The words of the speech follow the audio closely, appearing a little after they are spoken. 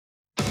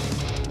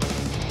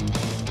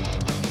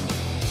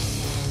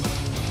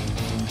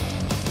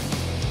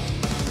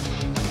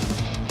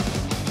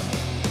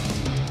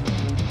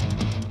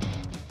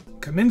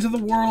come into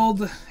the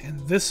world, and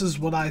this is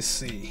what I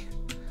see.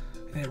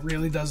 And it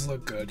really does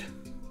look good.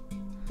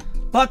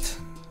 But,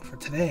 for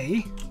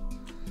today,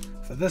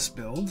 for this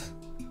build,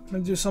 I'm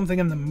going to do something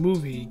in the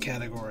movie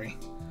category.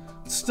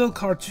 It's still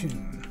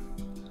cartoon.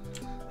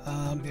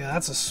 Yeah,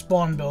 that's a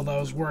Spawn build I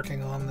was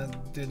working on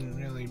that didn't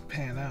really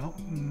pan out.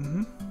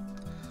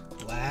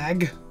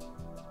 Lag.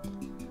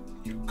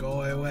 You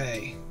go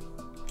away.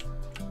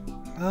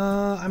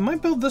 I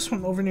might build this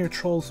one over near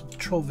Troll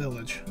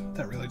Village.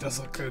 That really does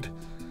look good.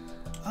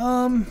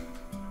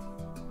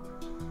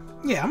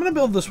 Yeah, I'm gonna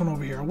build this one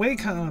over here, away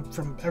kind of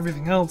from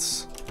everything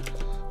else,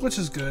 which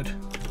is good.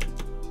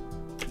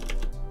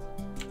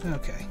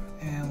 Okay,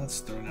 and let's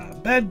throw it out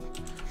of bed.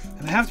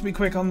 And I have to be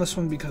quick on this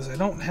one because I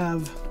don't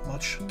have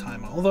much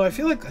time. Although I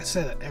feel like I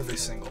say that every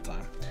single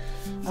time.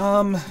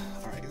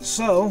 Alright,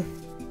 so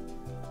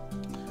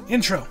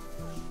intro.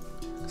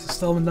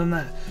 Still haven't done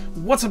that.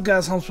 What's up,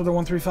 guys?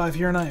 Helmsplitter135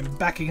 here, and I am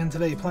back again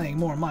today playing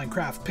more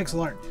Minecraft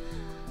pixel art.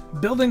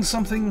 Building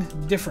something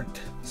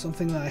different.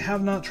 Something that I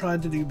have not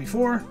tried to do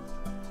before.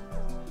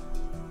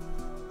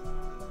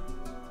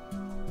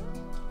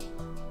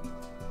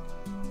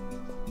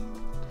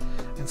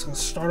 And it's going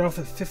to start off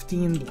with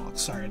 15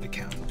 blocks. Sorry to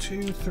count.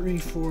 2, 3,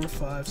 4,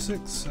 5,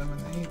 6, 7,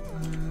 8,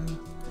 9,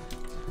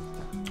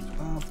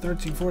 12,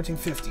 13, 14,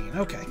 15.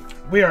 Okay.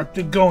 We are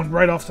going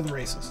right off to the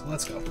races.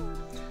 Let's go.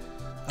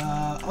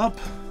 Up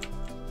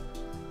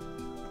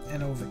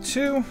and over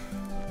 2,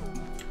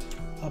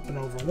 up and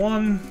over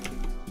 1,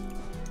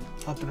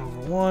 up and over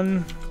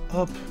 1,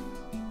 up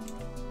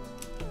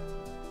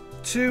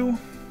 2,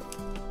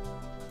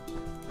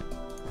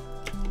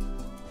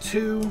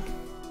 2,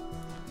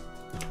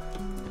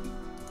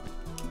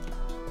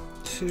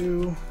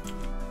 2,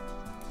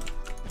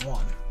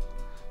 1.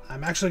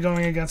 I'm actually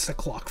going against the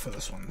clock for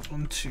this one.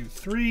 1, 2,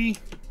 3,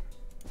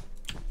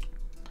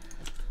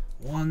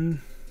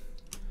 1,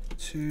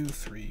 2,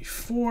 3,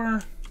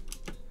 4.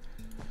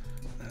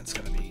 That's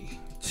going to be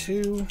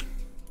 2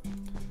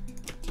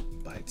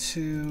 by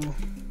 2,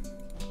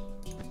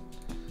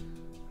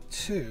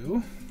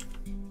 2,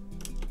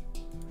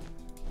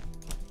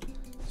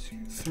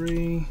 2,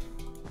 3,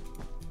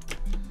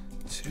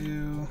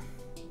 2.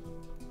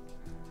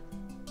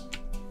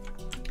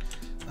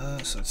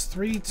 So it's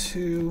 3,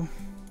 2,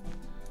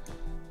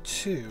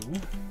 2,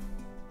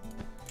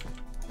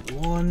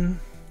 1,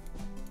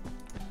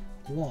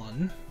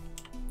 1.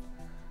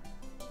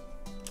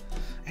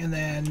 And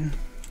then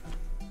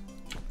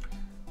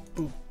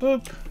boop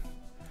boop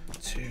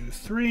 2,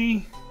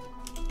 3,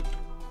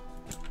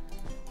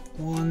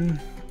 1,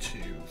 2,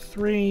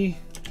 3,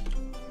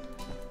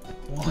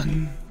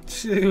 1,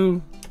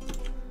 2,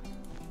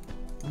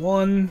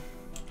 1,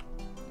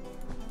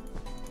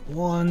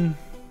 1.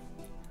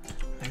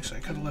 Actually,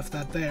 I could have left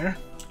that there.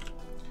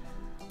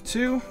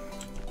 2,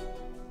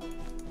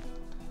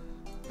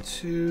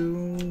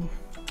 2.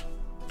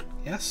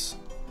 Yes.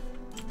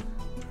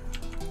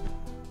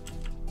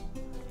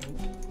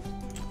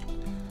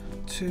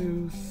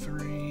 2,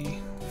 3,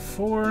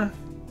 4.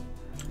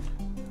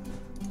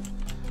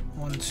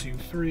 1, 2,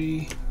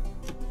 3.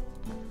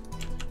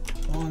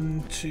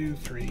 1, 2,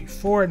 3,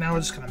 4. Now we're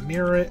just gonna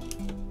mirror it.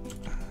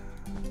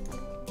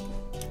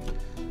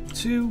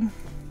 2,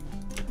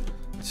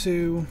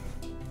 2,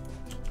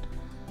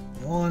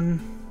 1,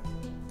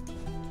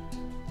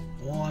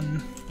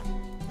 1,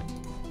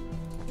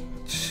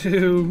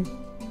 2,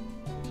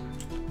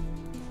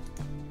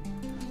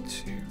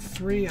 2,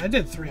 3. I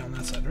did 3 on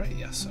that side, right?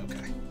 Yes, okay.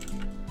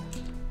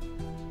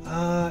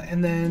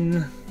 And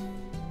then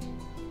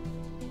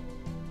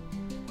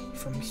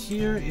from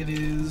here it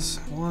is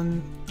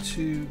 1,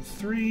 2,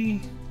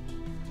 3.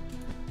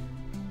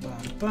 Ba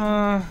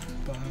ba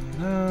ba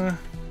na.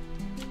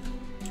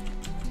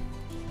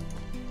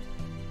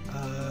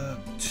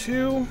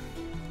 2,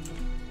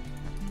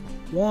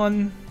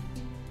 1,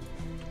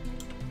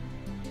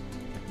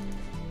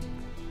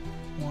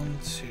 1,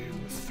 2,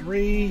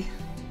 3,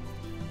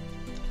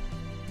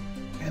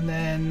 and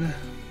then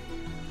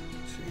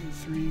 2,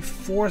 3,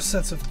 4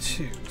 sets of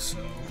 2. So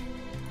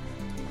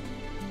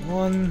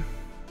 1,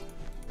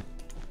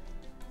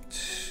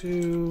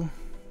 2,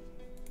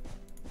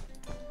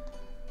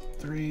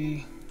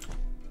 3,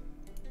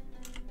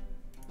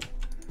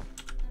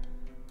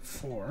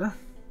 4.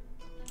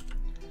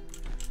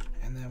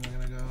 And then we're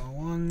gonna go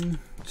 1,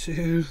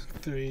 2,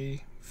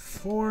 3,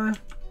 4.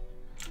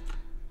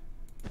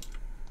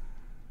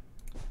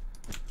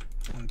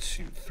 1,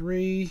 2,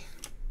 3.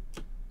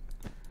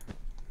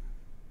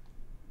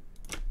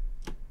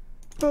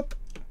 Boop.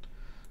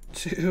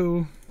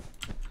 2,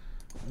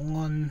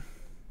 1.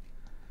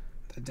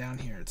 Then down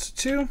here it's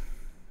 2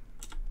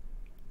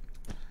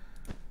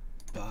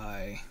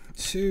 by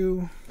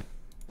 2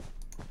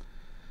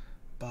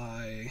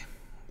 by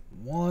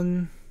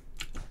 1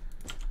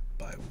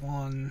 by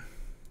 1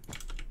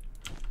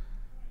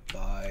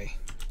 by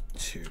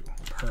 2.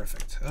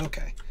 Perfect.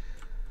 Okay.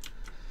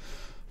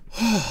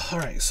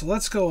 Alright, so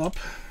let's go up,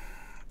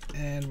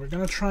 and we're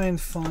going to try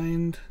and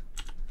find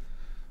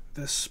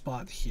this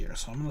spot here.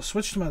 So I'm going to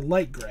switch to my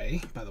light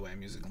gray. By the way,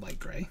 I'm using light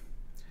gray.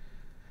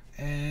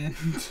 And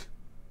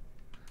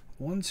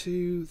 1,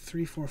 2,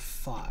 3, 4,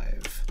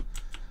 5.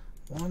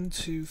 1,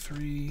 2,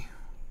 3,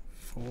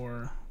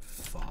 4,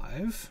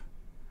 5.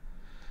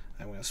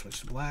 I'm going to switch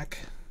to black,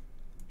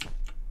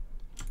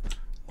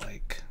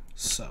 like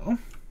so.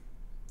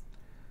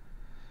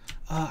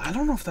 I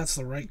don't know if that's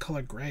the right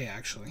color gray,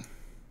 actually.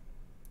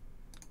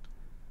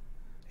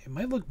 It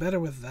might look better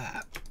with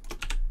that.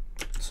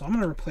 So I'm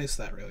going to replace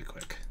that really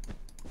quick,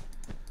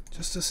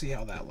 just to see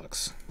how that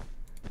looks.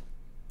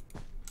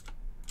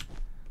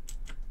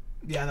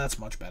 Yeah, that's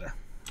much better.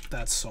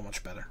 That's so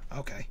much better.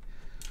 Okay.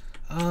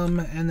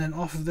 And then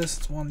off of this,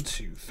 it's 1,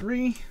 2,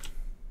 3.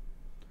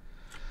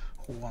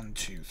 1,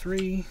 2,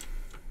 3.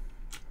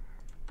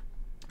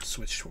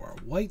 Switch to our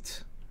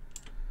white.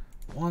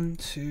 1,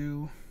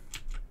 2.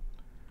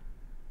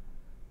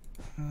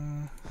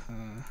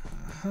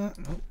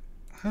 Nope.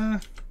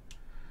 And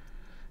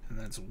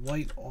that's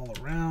white all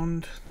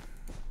around.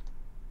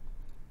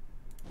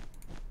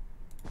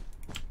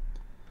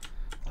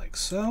 Like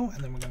so.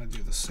 And then we're going to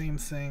do the same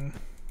thing.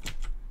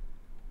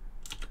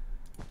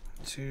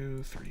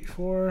 2, 3,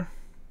 4.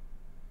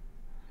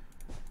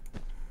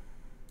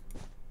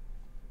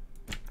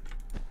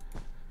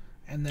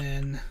 And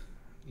then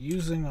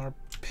using our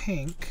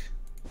pink,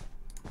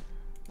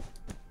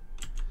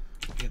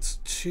 it's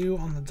 2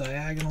 on the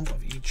diagonal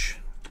of each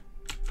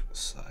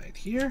side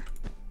here.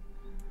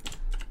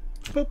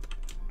 Boop.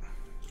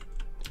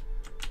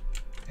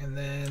 And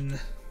then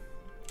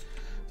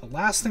the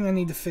last thing I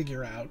need to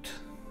figure out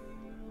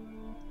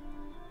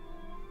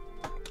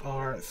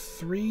are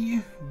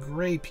 3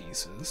 gray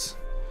pieces.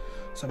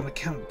 So I'm going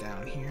to count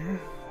down here.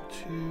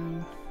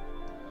 2,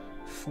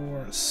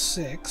 4,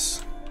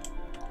 6.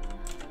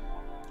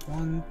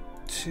 1,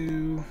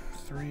 2,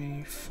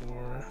 3,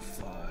 4,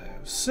 5,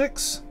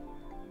 6.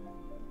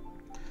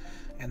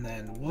 And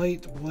then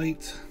white,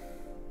 white.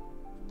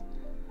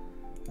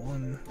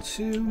 1,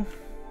 2,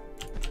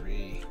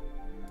 3,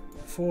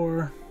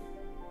 4,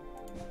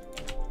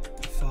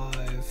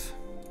 5,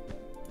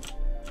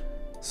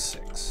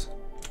 6.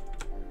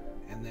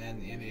 And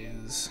then it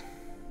is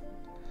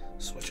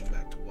switching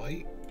back to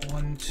white.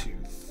 1, 2,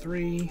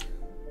 3.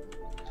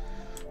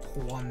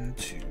 1,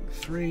 2,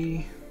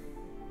 3.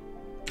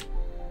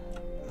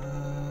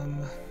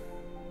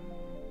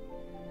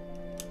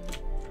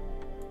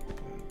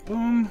 Boom,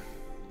 boom.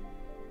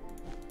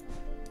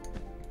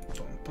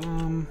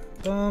 Boom,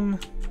 boom, boom.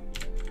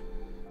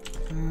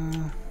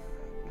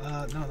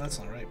 No, that's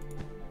not right.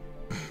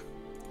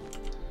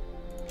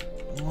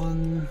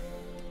 1,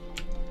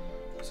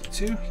 was it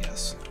 2?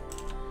 Yes.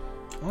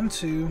 1,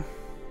 2,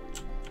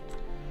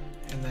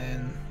 and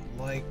then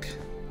like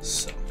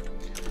so.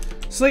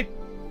 Sleep.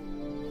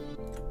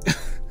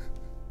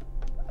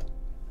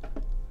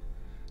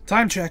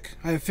 Time check.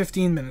 I have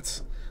 15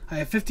 minutes. I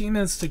have 15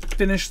 minutes to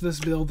finish this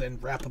build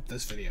and wrap up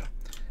this video.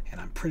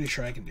 And I'm pretty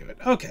sure I can do it.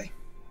 Okay.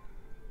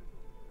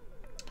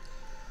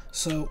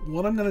 So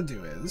what I'm going to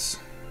do is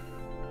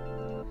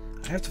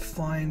I have to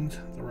find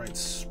the right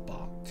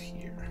spot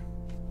here.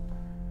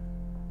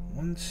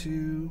 1,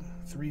 2,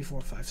 3,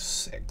 4, 5,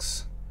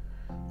 6.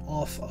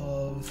 Off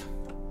of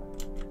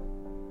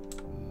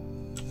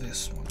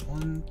this one.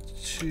 1,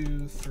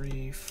 2,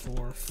 3,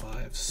 4,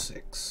 5,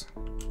 6.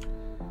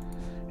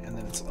 And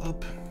then it's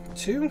up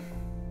 2.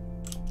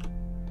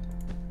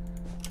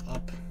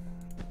 Up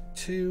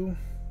 2.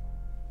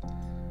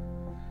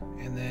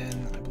 And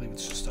then I believe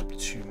it's just up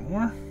 2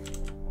 more.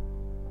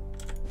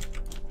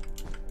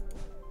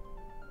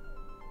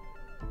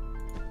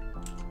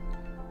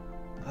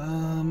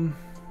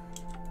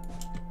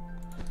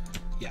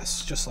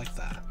 Yes, just like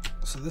that.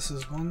 So this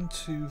is 1,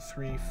 2,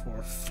 3,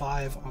 4,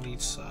 5 on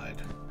each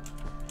side.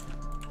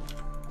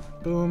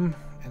 Boom,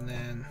 and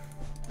then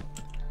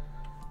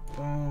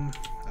boom.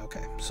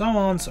 Okay, so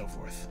on and so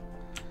forth.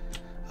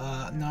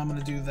 Now I'm going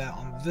to do that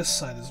on this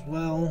side as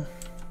well.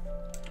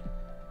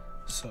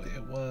 So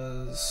it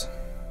was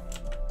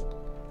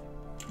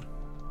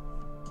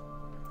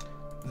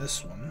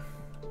this one.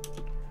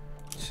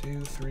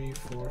 2, 3,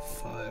 4,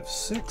 5,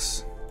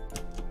 6.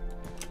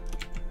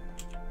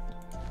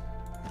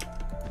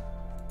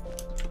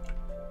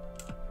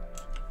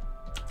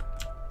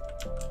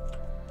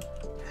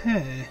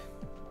 Hey.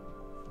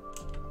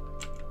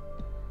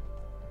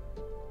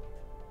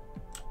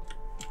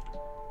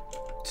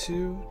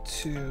 Two,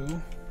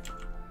 2.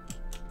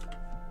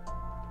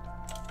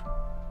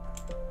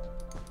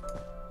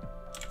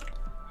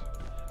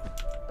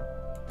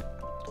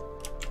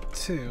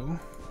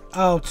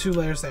 Oh, 2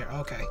 layers there.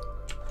 Okay.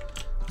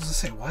 I was gonna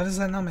say, why does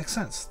that not make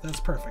sense? That's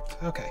perfect.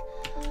 Okay.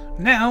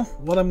 Now,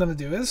 what I'm gonna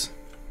do is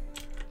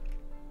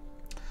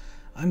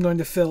I'm going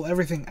to fill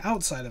everything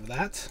outside of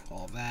that,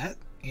 all that,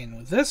 in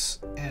with this,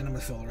 and I'm gonna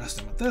fill the rest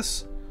in with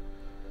this,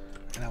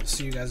 and I will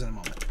see you guys in a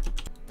moment.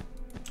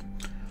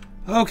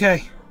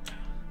 Okay.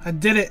 I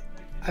did it.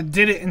 I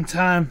did it in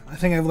time. I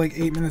think I have like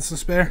 8 minutes to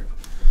spare.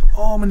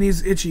 Oh, my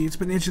knee's itchy. It's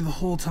been itchy the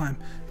whole time.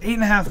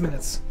 8.5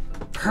 minutes.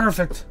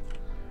 Perfect.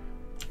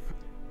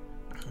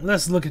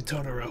 Let's look at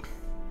Totoro.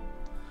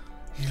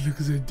 He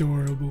looks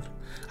adorable.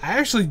 I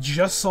actually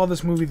just saw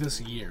this movie this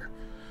year.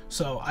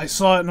 So I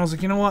saw it and I was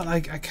like, you know what? I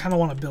kind of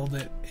want to build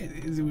it.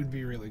 It would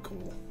be really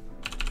cool.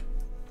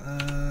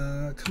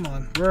 Come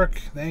on. Work.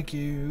 Thank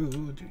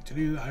you.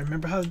 I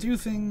remember how to do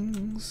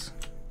things.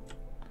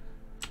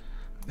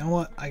 You know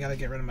what? I gotta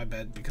get rid of my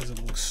bed because it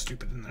looks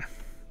stupid in there.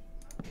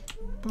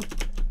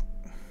 Boop.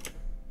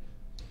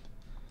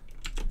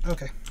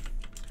 Okay.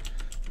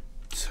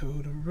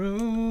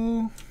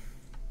 Totoro.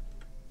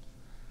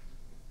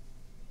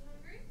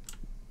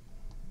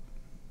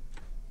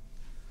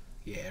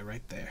 Yeah,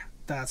 right there.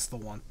 That's the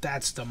one.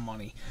 That's the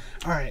money.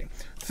 Alright.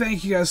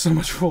 Thank you guys so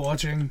much for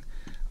watching.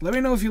 Let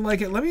me know if you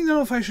like it. Let me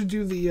know if I should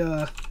do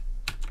the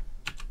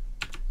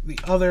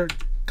other...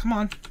 Come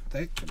on.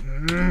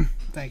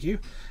 Thank you.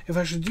 If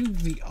I should do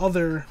the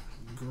other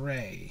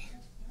gray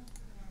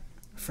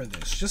for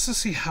this. Just to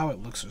see how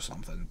it looks or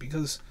something.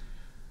 Because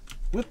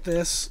with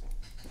this,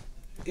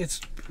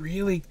 it's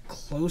really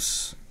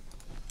close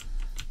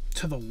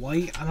to the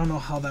white. I don't know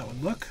how that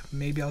would look.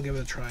 Maybe I'll give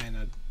it a try in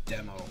a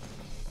demo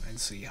and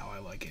see how I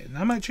like it. And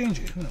I might change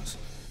it. Who knows?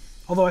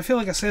 Although I feel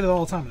like I say that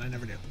all the time and I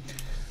never do.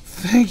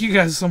 Thank you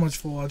guys so much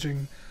for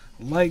watching.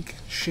 Like,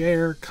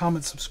 share,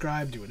 comment,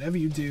 subscribe, do whatever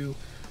you do.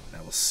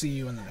 And I will see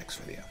you in the next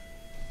video.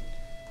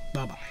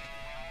 Bye-bye.